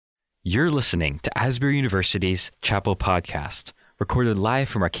You're listening to Asbury University's Chapel Podcast, recorded live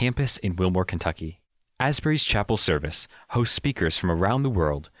from our campus in Wilmore, Kentucky. Asbury's Chapel Service hosts speakers from around the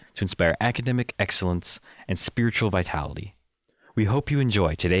world to inspire academic excellence and spiritual vitality. We hope you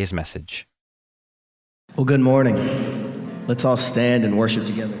enjoy today's message. Well, good morning. Let's all stand and worship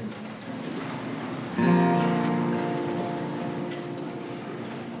together.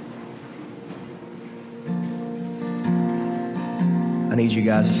 I need you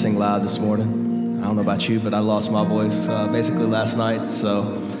guys to sing loud this morning. I don't know about you, but I lost my voice basically last night,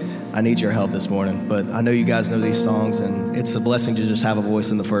 so I need your help this morning. But I know you guys know these songs, and it's a blessing to just have a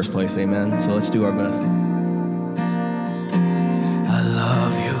voice in the first place, amen? So let's do our best. I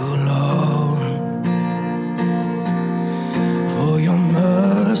love you, Lord, for your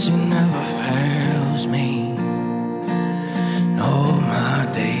mercy never fails me. In all my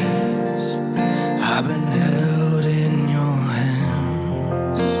days, I've been held in your hands.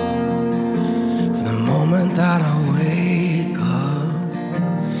 From the moment that I wake up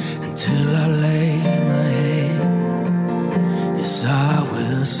until I lay my head, yes, I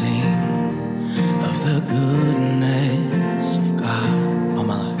will sing of the goodness of God all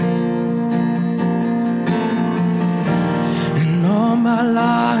my life. And all my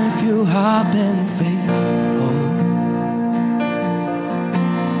life you have been faithful.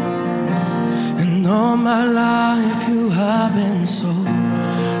 And all my life you have been so good.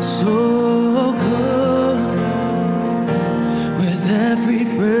 With every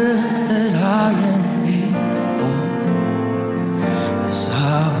breath that I am able, yes, I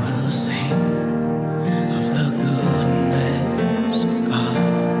will sing of the goodness of God.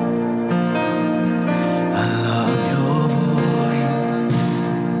 I love your voice.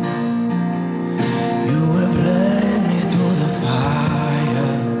 You have led me through the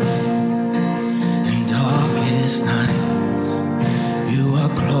fire and darkest nights. You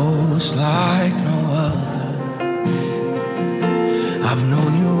are close like no other. I've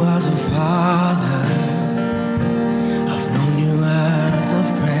known you as a father, I've known you as a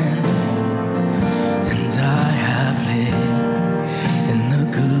friend, and I have lived in the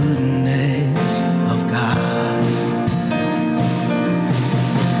goodness of God.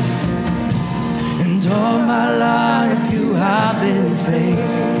 And all my life you have been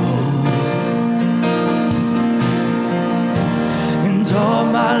faithful. And all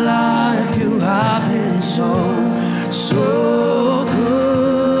my life you have been so good.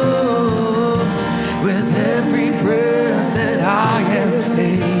 With every breath that I am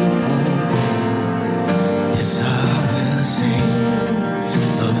able, yes, I will sing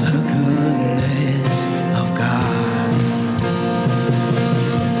of the goodness of God.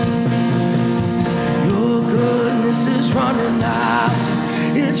 Your goodness is running after,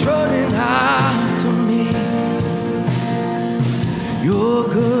 it's running after me. Your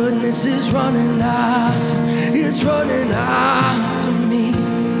goodness is running after, it's running after me.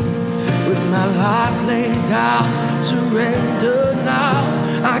 With my life laid down, surrender now,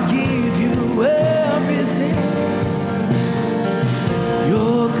 I give you everything.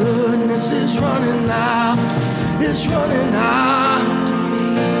 Your goodness is running after, it's running after me.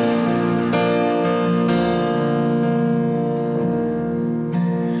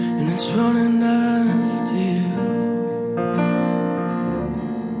 And it's running after you.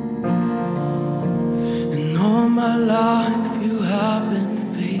 And all my life you have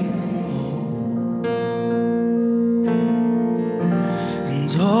been faithful. And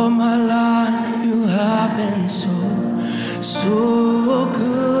all my life you have been so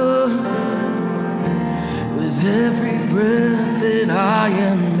good. With every breath that I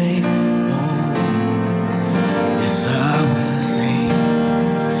am able, yes, I will sing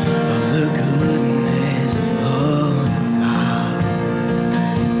of the goodness of God.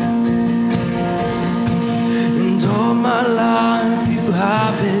 And all my life you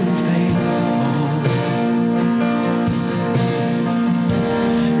have been faithful.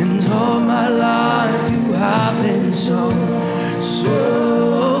 And all my life you have been so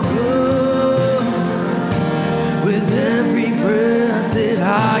good. With every breath that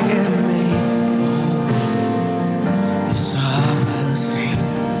I am able, yes, I will sing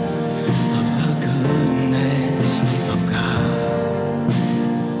of the goodness of God.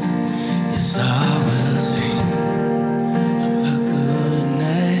 Yes, I will sing of the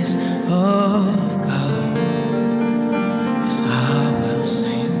goodness of God. Yes, I will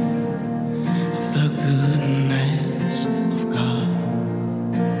sing of the goodness of God.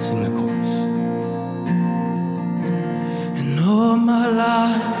 Sing the chorus. And all my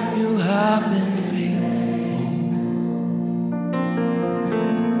life you have been faithful.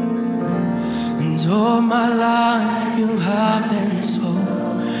 And all my life you have been so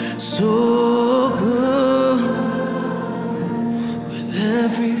so good. With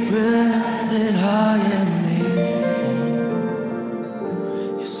every breath that I am able,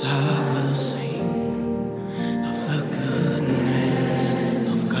 yes, I will sing of the goodness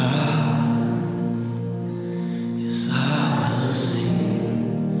of God. Yes, I will sing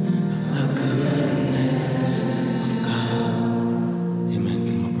of the goodness of God. Amen.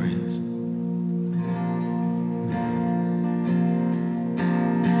 Give him a praise.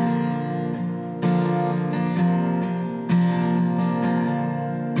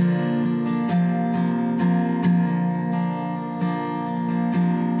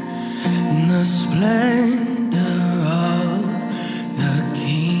 In the splendor of the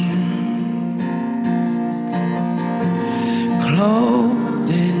King, clothed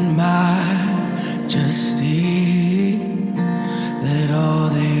in majesty, let all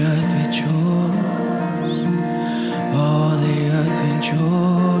the earth rejoice, all the earth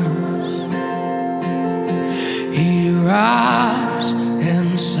rejoice. He wraps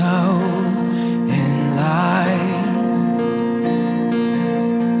himself in light,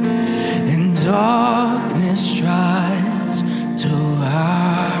 and darkness tries to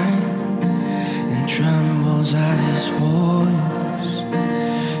hide, and trembles at his voice,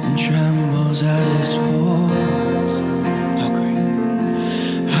 and trembles at his voice.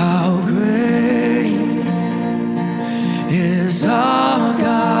 How great is our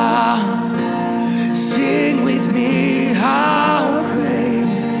God? Sing with me, how great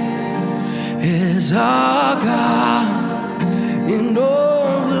is our God? And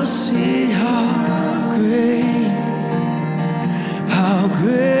all will see how great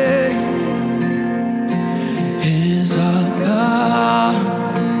is our God.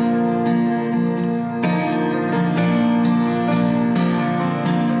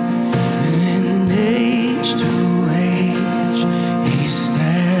 In age to age he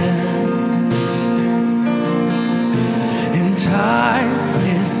stands, and time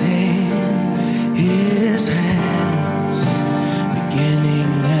is in his hands,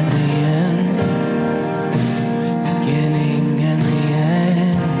 beginning and the end, beginning and the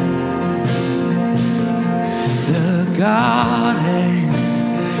end. The Godhead,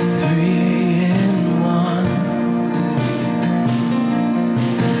 three in one,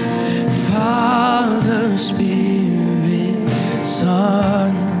 Father, Spirit,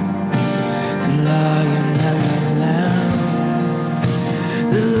 Son, the Lion and the Lamb,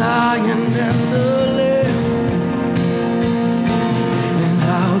 the Lion and the Lamb. And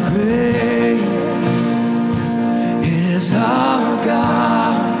how great is our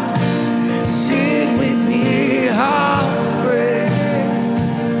God? Sing with me, how great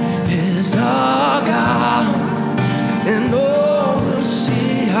is our God? And all will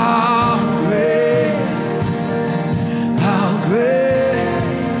see how great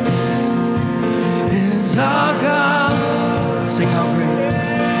is our God. Sing how great.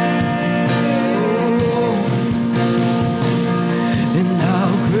 Oh, and how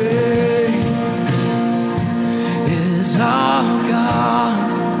great is our God.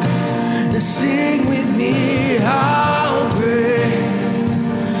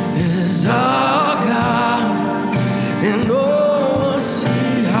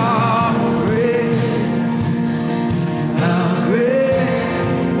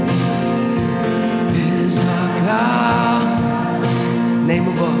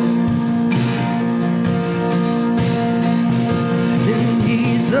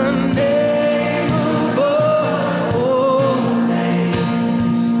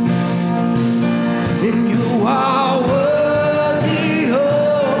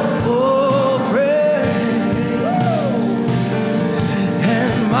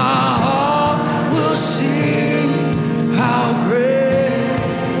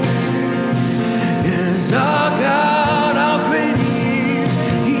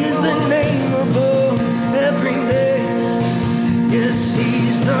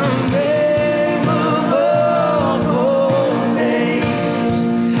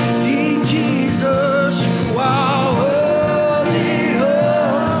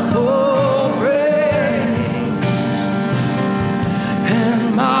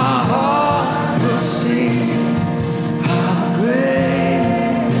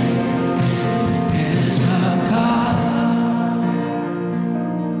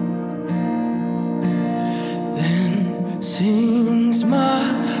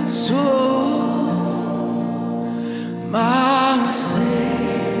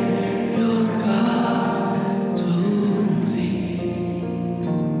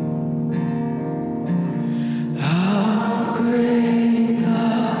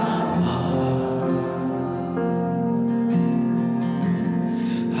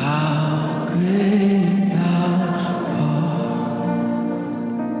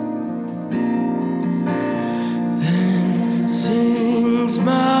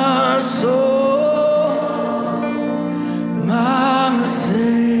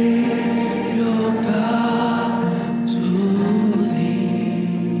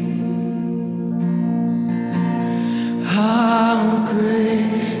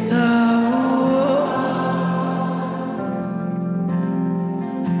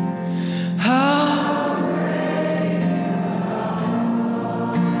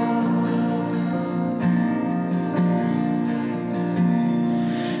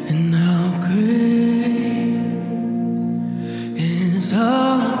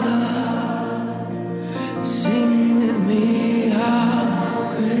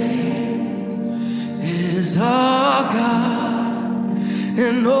 is our God,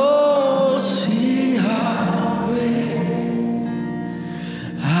 and oh, see how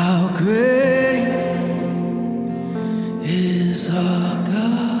great is our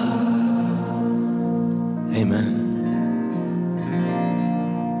God. Amen.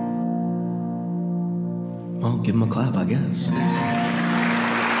 Well, give him a clap, I guess.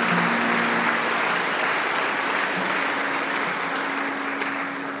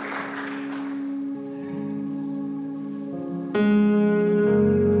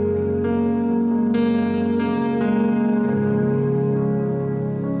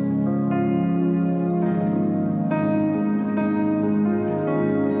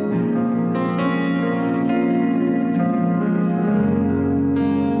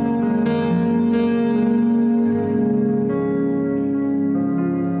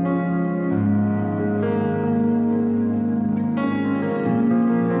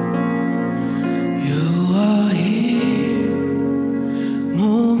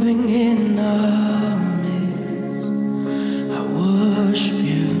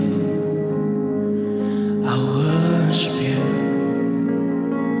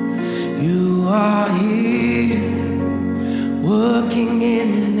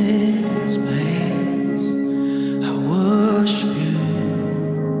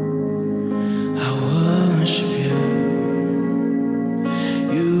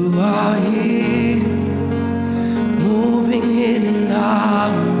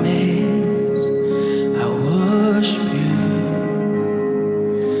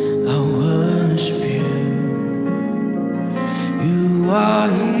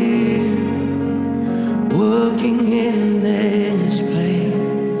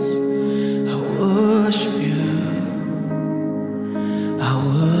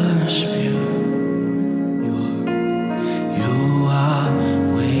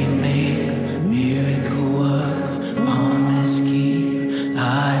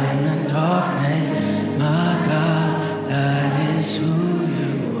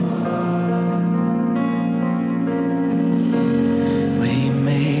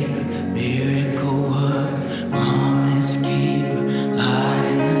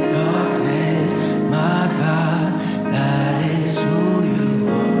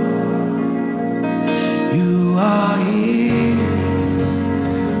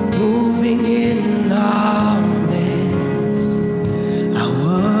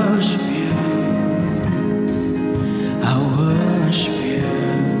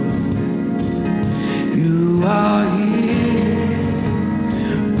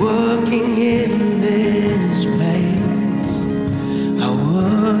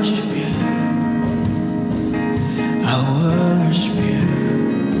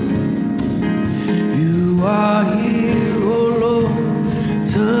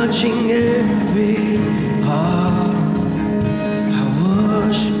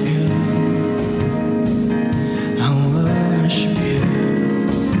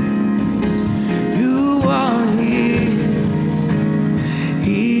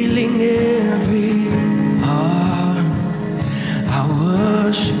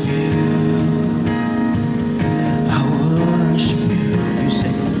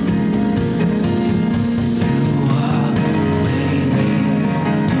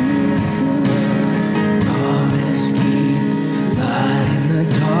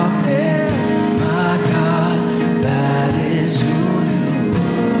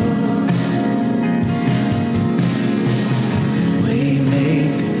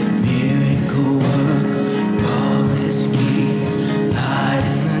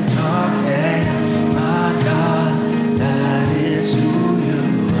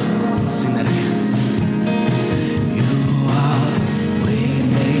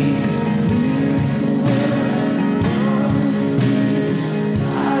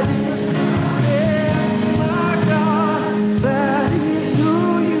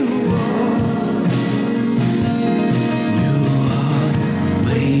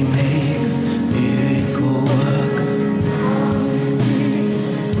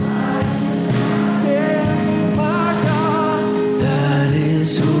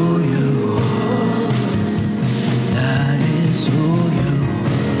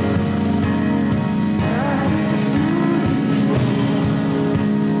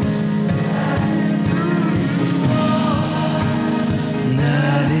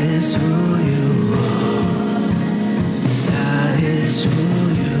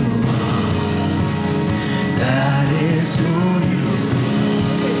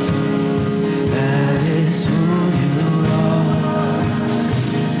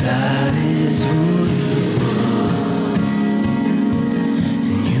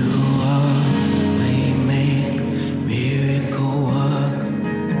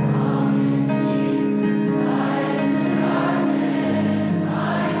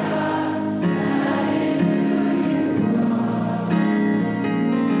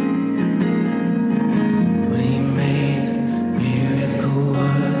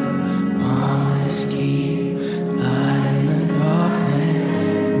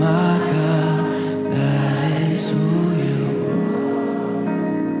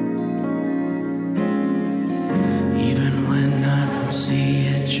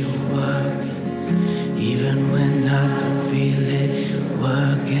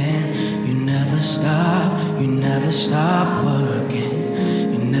 you never stop working.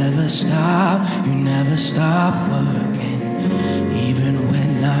 You never stop working. Even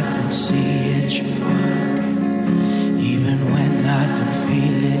when I don't see it, you're working. Even when I don't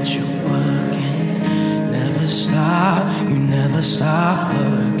feel it, you're working. You never stop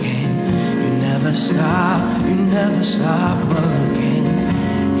working. You never stop working.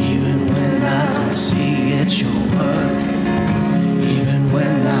 Even when I don't see it, you're working. Even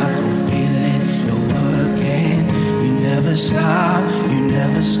when I don't feel it, you're working. You never stop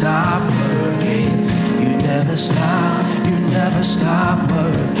working. You never stop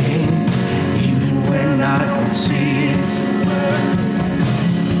working. Even when I don't see it, you're working.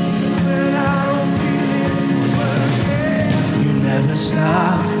 When I don't feel it, you're working. You never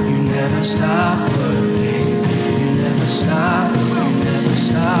stop working. You never stop working.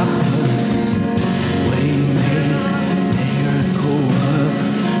 Waymaker, miracle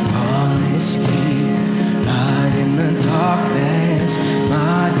worker, promise keep, light in the darkness.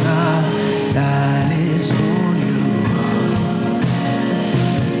 My God, that is who you are.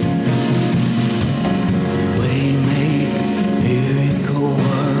 Waymaker, miracle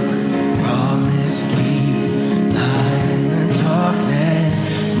worker, promise keep, light in the darkness.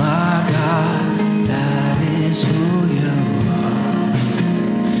 My God, that is who you are.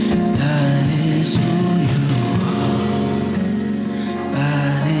 That is who you are.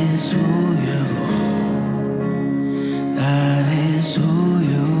 That is who you are. That is who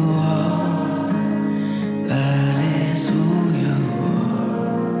you are. That is who you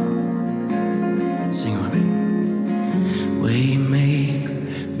are. Sing with me. Waymaker,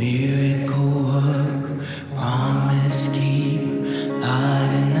 miracle worker, promise keeper,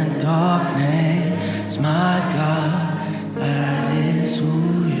 light in the darkness. My God, that is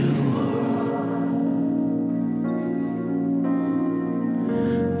who you are.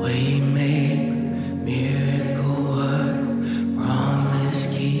 Waymaker, miracle worker, promise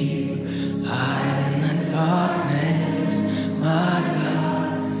keeper, light in the darkness. My God,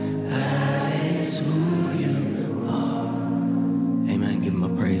 that is who you are. Amen. Give him a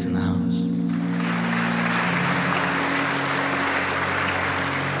praise in the house.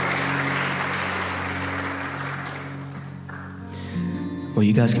 Well,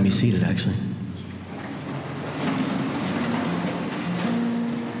 you guys can be seated, actually.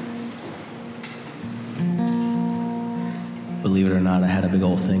 Believe it or not, I had a big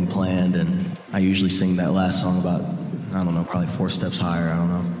old thing planned, and I usually sing that last song about, I don't know, probably 4 steps higher, I don't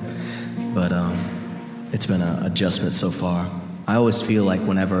know. But it's been an adjustment so far. I always feel like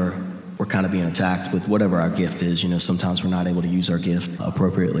whenever we're kind of being attacked with whatever our gift is, sometimes we're not able to use our gift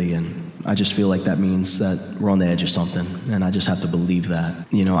appropriately, and I just feel like that means that we're on the edge of something, and I just have to believe that.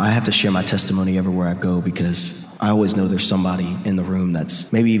 I have to share my testimony everywhere I go because I always know there's somebody in the room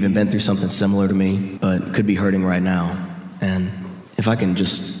that's maybe even been through something similar to me, but could be hurting right now. And if I can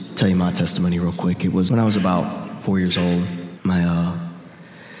just tell you my testimony real quick, it was when I was about 4 years old. My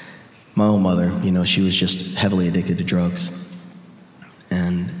own mother, she was just heavily addicted to drugs,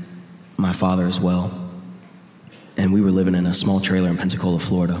 and my father as well. And we were living in a small trailer in Pensacola,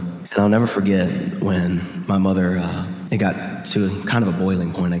 Florida. And I'll never forget when my mother, it got to kind of a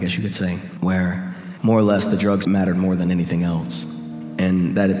boiling point, I guess you could say, where more or less the drugs mattered more than anything else.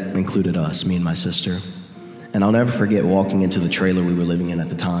 And that included us, me and my sister. And I'll never forget walking into the trailer we were living in at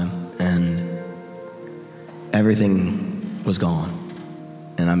the time, and everything was gone.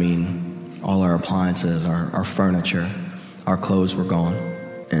 And I mean, all our appliances, our furniture, our clothes were gone.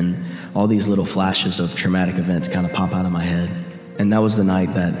 And all these little flashes of traumatic events kind of pop out of my head. And that was the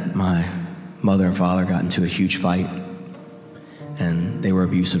night that my mother and father got into a huge fight, and they were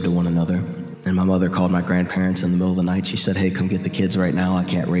abusive to one another. And my mother called my grandparents in the middle of the night. She said, "Hey, come get the kids right now. I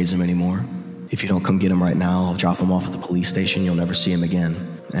can't raise them anymore. If you don't come get them right now, I'll drop them off at the police station. You'll never see them again."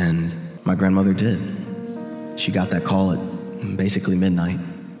 And my grandmother did. She got that call at basically midnight,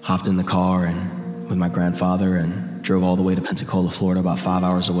 hopped in the car and with my grandfather and drove all the way to Pensacola, Florida, about 5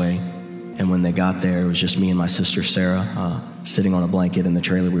 hours away. And when they got there, it was just me and my sister, Sarah, sitting on a blanket in the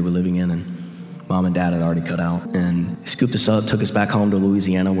trailer we were living in, and Mom and Dad had already cut out. And they scooped us up, took us back home to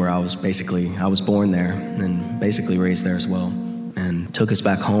Louisiana, where I was born there and basically raised there as well, and took us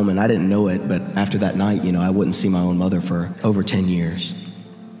back home. And I didn't know it, but after that night, I wouldn't see my own mother for over 10 years.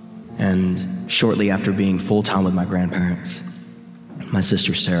 And shortly after being full-time with my grandparents, my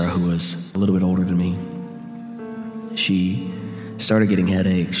sister, Sarah, who was a little bit older than me, she started getting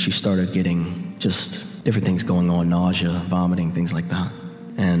headaches. She started getting just different things going on, nausea, vomiting, things like that.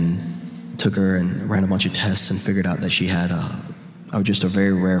 And took her and ran a bunch of tests and figured out that she had just a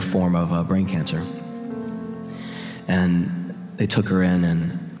very rare form of brain cancer. And they took her in,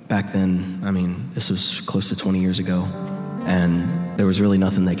 and back then, this was close to 20 years ago, and there was really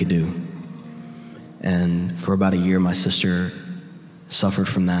nothing they could do. And for about a year, my sister suffered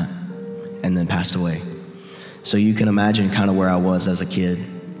from that and then passed away. So you can imagine kind of where I was as a kid.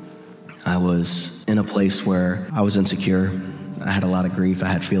 I was in a place where I was insecure. I had a lot of grief. I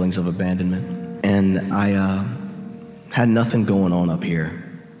had feelings of abandonment. And I had nothing going on up here.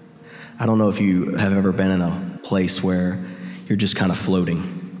 I don't know if you have ever been in a place where you're just kind of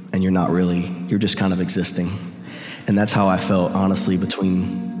floating and you're just kind of existing. And that's how I felt, honestly,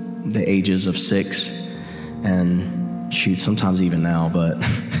 between the ages of 6 and sometimes even now, but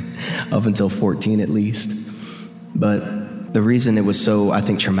up until 14 at least. But the reason it was so, I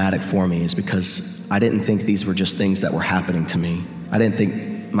think, traumatic for me is because I didn't think these were just things that were happening to me. I didn't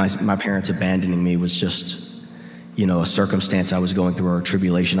think my parents abandoning me was just, a circumstance I was going through or a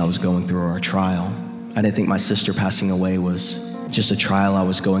tribulation I was going through or a trial. I didn't think my sister passing away was just a trial I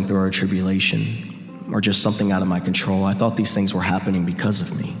was going through or a tribulation or just something out of my control. I thought these things were happening because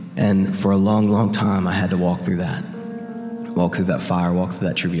of me. And for a long, long time, I had to walk through that fire, walk through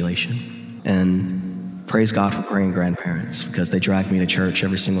that tribulation. And praise God for praying grandparents, because they dragged me to church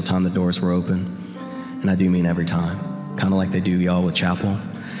every single time the doors were open. And I do mean every time, kind of like they do y'all with chapel,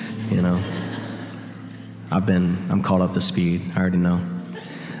 I'm caught up to speed, I already know.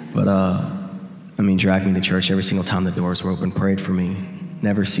 But, dragged me to church every single time the doors were open, prayed for me,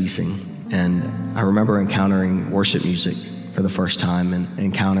 never ceasing. And I remember encountering worship music for the first time and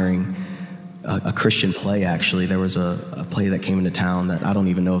encountering a Christian play, actually. There was a play that came into town that I don't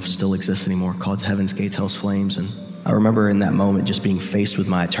even know if still exists anymore, called Heaven's Gates, Hell's Flames. And I remember in that moment just being faced with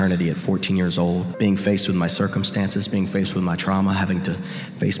my eternity at 14 years old, being faced with my circumstances, being faced with my trauma, having to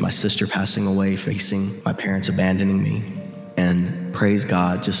face my sister passing away, facing my parents abandoning me. And praise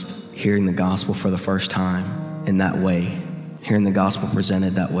God, just hearing the gospel for the first time in that way, hearing the gospel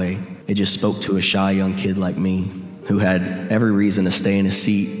presented that way, it just spoke to a shy young kid like me who had every reason to stay in his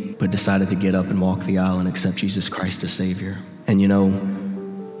seat, but decided to get up and walk the aisle and accept Jesus Christ as Savior. And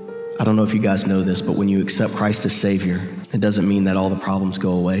I don't know if you guys know this, but when you accept Christ as Savior, it doesn't mean that all the problems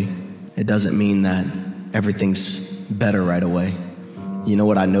go away. It doesn't mean that everything's better right away.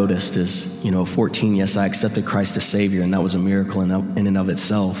 What I noticed is, 14, yes, I accepted Christ as Savior, and that was a miracle in and of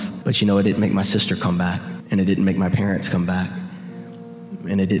itself. But it didn't make my sister come back, and it didn't make my parents come back,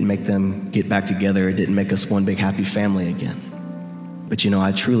 and it didn't make them get back together. It didn't make us one big happy family again. But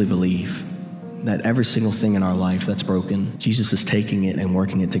I truly believe that every single thing in our life that's broken, Jesus is taking it and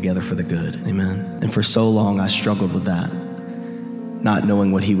working it together for the good. Amen. And for so long, I struggled with that, not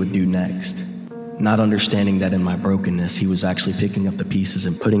knowing what he would do next, not understanding that in my brokenness, he was actually picking up the pieces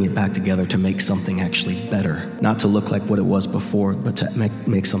and putting it back together to make something actually better, not to look like what it was before, but to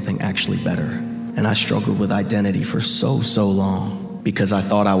make something actually better. And I struggled with identity for so long, because I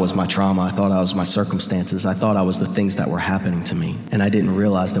thought I was my trauma, I thought I was my circumstances, I thought I was the things that were happening to me. And I didn't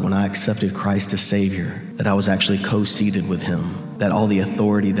realize that when I accepted Christ as Savior, that I was actually co-seated with him, that all the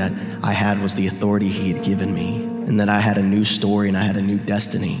authority that I had was the authority he had given me, and that I had a new story and I had a new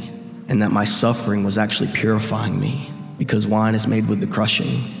destiny, and that my suffering was actually purifying me, because wine is made with the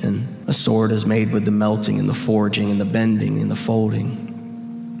crushing, and a sword is made with the melting and the forging and the bending and the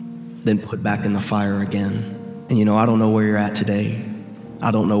folding, then put back in the fire again. And I don't know where you're at today.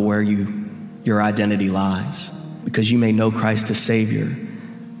 I don't know where your identity lies, because you may know Christ as Savior,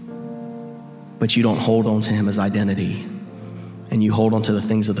 but you don't hold on to him as identity, and you hold on to the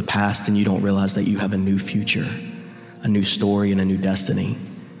things of the past, and you don't realize that you have a new future, a new story, and a new destiny.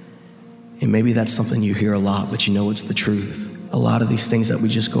 And maybe that's something you hear a lot, but it's the truth. A lot of these things that we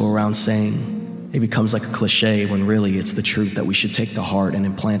just go around saying, it becomes like a cliche, when really it's the truth that we should take to heart and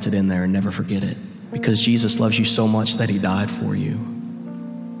implant it in there and never forget it. Because Jesus loves you so much that he died for you.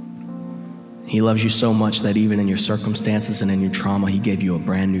 He loves you so much that even in your circumstances and in your trauma, he gave you a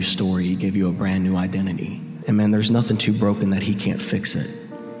brand new story. He gave you a brand new identity. And man, there's nothing too broken that he can't fix it.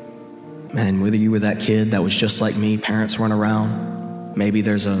 Man, whether you were that kid that was just like me, parents weren't around, maybe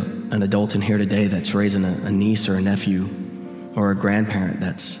there's an adult in here today that's raising a niece or a nephew, or a grandparent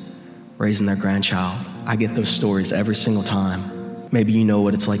that's raising their grandchild. I get those stories every single time. Maybe you know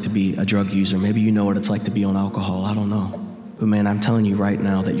what it's like to be a drug user. Maybe you know what it's like to be on alcohol. I don't know. But man, I'm telling you right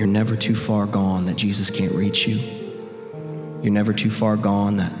now that you're never too far gone that Jesus can't reach you. You're never too far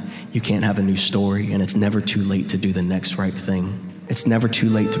gone that you can't have a new story, and it's never too late to do the next right thing. It's never too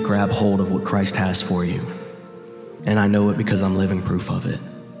late to grab hold of what Christ has for you. And I know it because I'm living proof of it.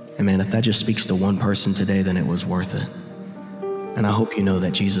 And man, if that just speaks to one person today, then it was worth it. And I hope you know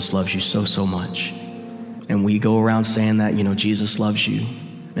that Jesus loves you so much. And we go around saying that, Jesus loves you.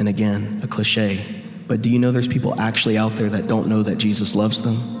 And again, a cliche, But do you know there's people actually out there that don't know that Jesus loves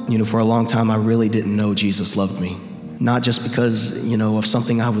them? You know, for a long time, I really didn't know Jesus loved me. Not just because, you know, of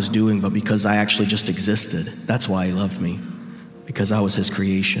something I was doing, but because I actually just existed. That's why he loved me, because I was his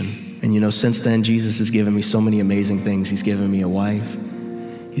creation. And you know, since then, Jesus has given me so many amazing things. He's given me a wife.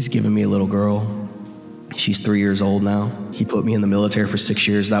 He's given me a little girl. She's 3 years old now. He put me in the military for 6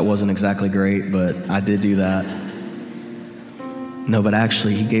 years. That wasn't exactly great, but I did do that. No, but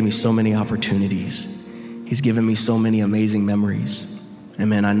actually, he gave me so many opportunities. He's given me so many amazing memories. And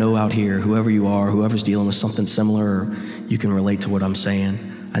man, I know out here, whoever you are, whoever's dealing with something similar, or you can relate to what I'm saying,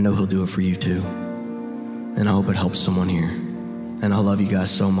 I know he'll do it for you too. And I hope it helps someone here. And I love you guys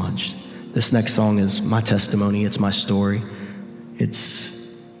so much. This next song is my testimony. It's my story.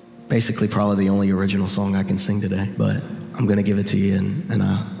 It's basically probably the only original song I can sing today, but I'm gonna give it to you, and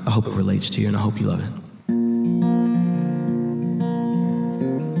I hope it relates to you, and I hope you love it.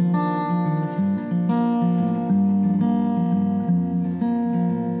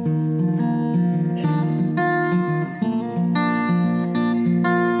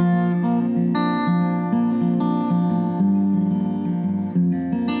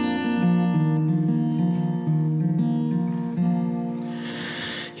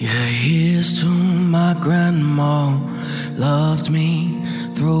 Yeah, here's to my grandma, loved me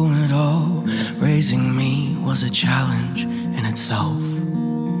through it all. Raising me was a challenge in itself.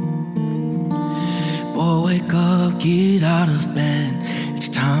 Boy, wake up, get out of bed. It's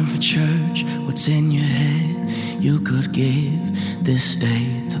time for church. What's in your head? You could give this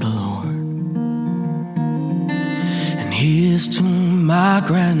day to the Lord. And here's to my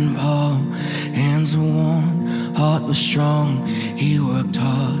grandpa, hands were warm, heart was strong. He worked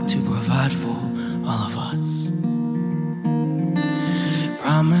hard to provide for all of us.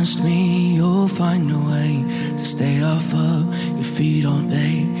 Promised me you'll find a way to stay off of your feet all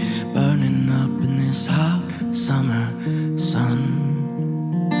day, burning up in this hot summer sun.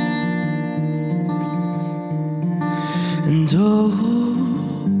 And oh,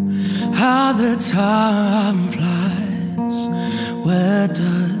 how the time flies. Where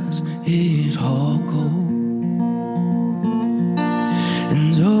does it all go?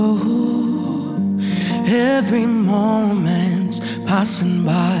 And oh, every moment's passing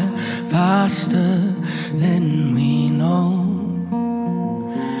by faster than we know.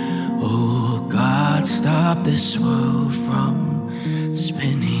 Oh God, stop this world from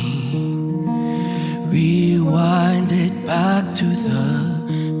spinning. Rewind it back to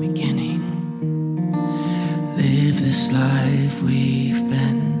the beginning. Live this life we've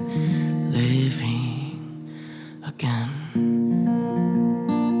been living again.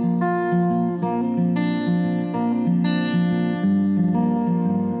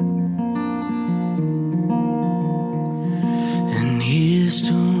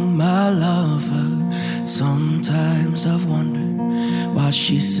 To my lover, sometimes I've wondered why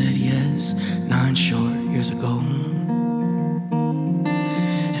she said yes 9 short years ago.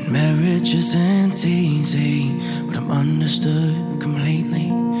 And marriage isn't easy, but I'm understood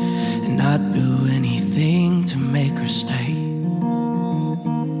completely, and I'd do anything to make her stay.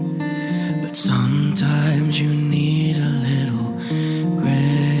 But sometimes you need a little grace.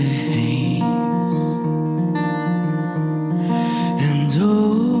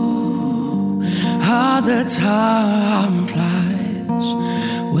 Oh, how the time flies.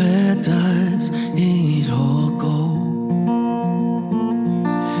 Where does it all go?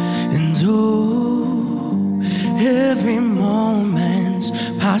 And oh, every moment's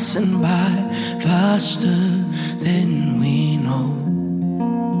passing by faster than we know.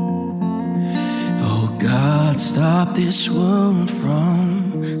 Oh God, stop this world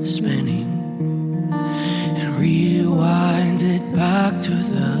from spinning and rewind it back to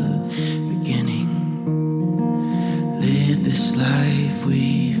the beginning. Live this life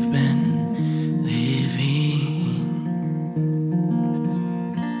we've been living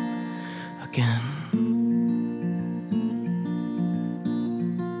again.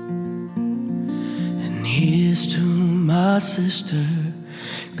 And here's to my sister,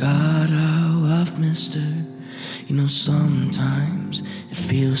 God, how I've missed her. You know, sometimes it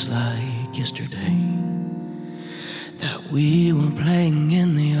feels like yesterday that we were playing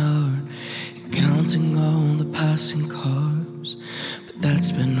in the yard and counting all the passing cars. But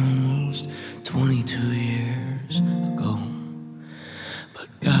that's been almost 22 years ago. But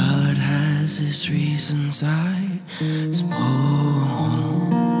God has his reasons, I suppose.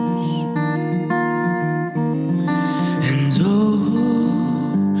 And oh,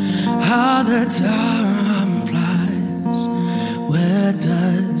 how the time flies. Where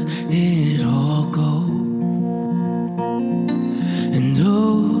does it all go? And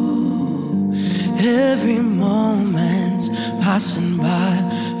oh, passing by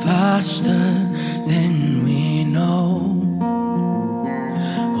faster than we know.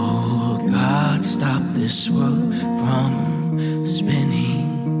 Oh God, stop this world from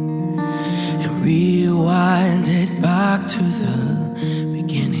spinning and rewind it back to the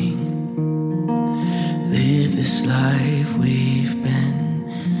beginning. Live this life we've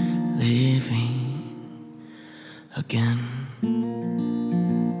been living again.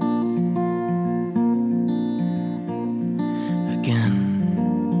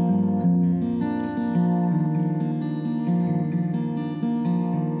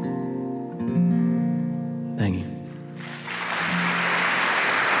 Thank you.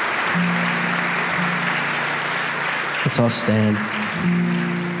 Let's all stand.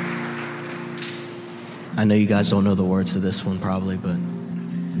 I know you guys don't know the words to this one probably, but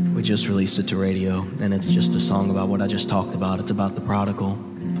we just released it to radio, and it's just a song about what I just talked about. It's about the prodigal.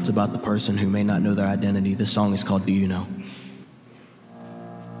 It's about the person who may not know their identity. This song is called Do You Know?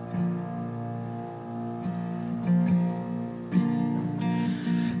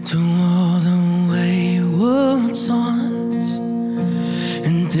 To all the wayward sons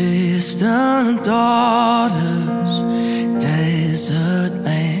and distant daughters, desert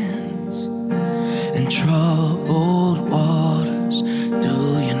lands and troubled waters,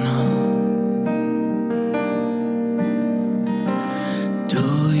 do you know? Do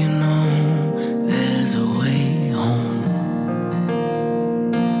you know there's a way home?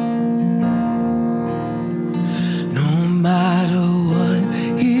 No matter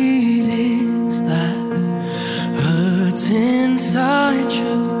inside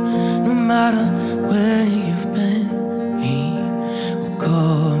you, no matter where you've been, he will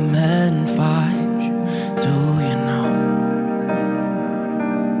come and find you. Do you know?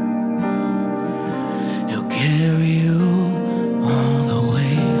 He'll carry you all the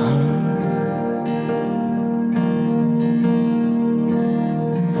way home.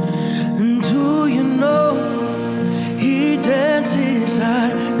 And do you know he dances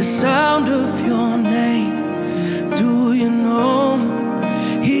at the sound of your name? Do you know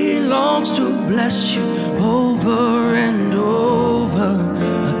he longs to bless you over and over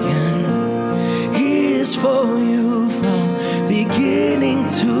again? He is for you from beginning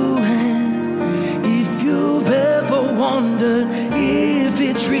to end. If you've ever wondered if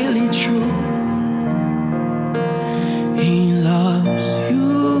it's really true, he loves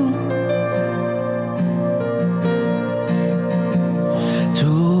you. To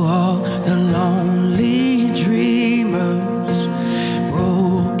all the lonely dreamers,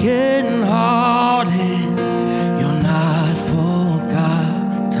 broken hearted, you're not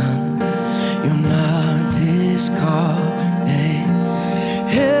forgotten, you're not discarded.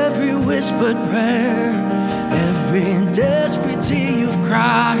 Every whispered prayer, every desperate tear you've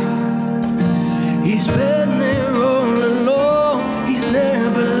cried, he's been there all along, he's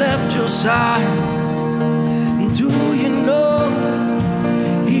never left your side. Do you know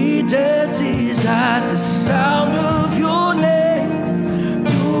he dances at the sound of your name?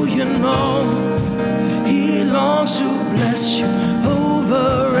 Do you know he longs to bless you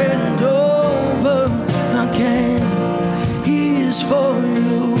over and over again? He is for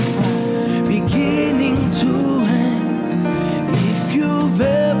you from beginning to end. If you've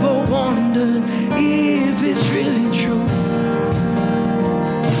ever wondered if it's really true,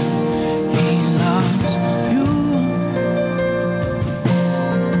 he loves you.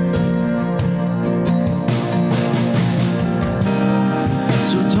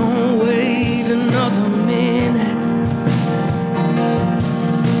 So don't wait another minute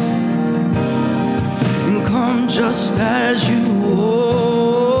and come just as you are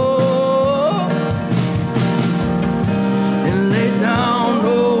and lay down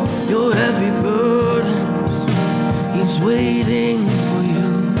all your heavy burdens. He's waiting for you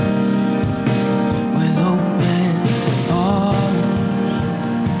with open arms.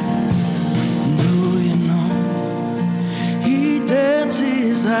 Do you know he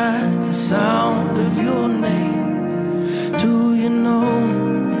dances at the sound of your name? Do you know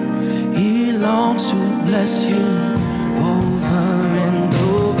he longs to bless you over and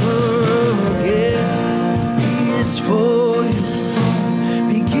over again? He is for you from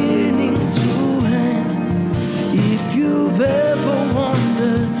beginning to end. If you've ever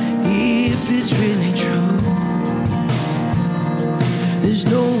wondered if it's really true, there's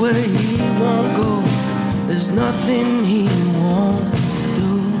no way he won't go, there's nothing he won't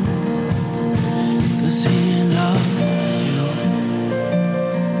do, 'cause he loves you.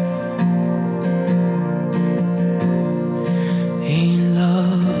 He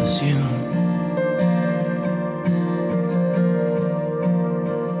loves you.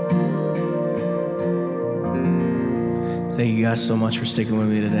 Thank you guys so much for sticking with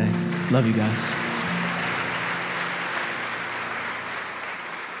me today. Love you guys.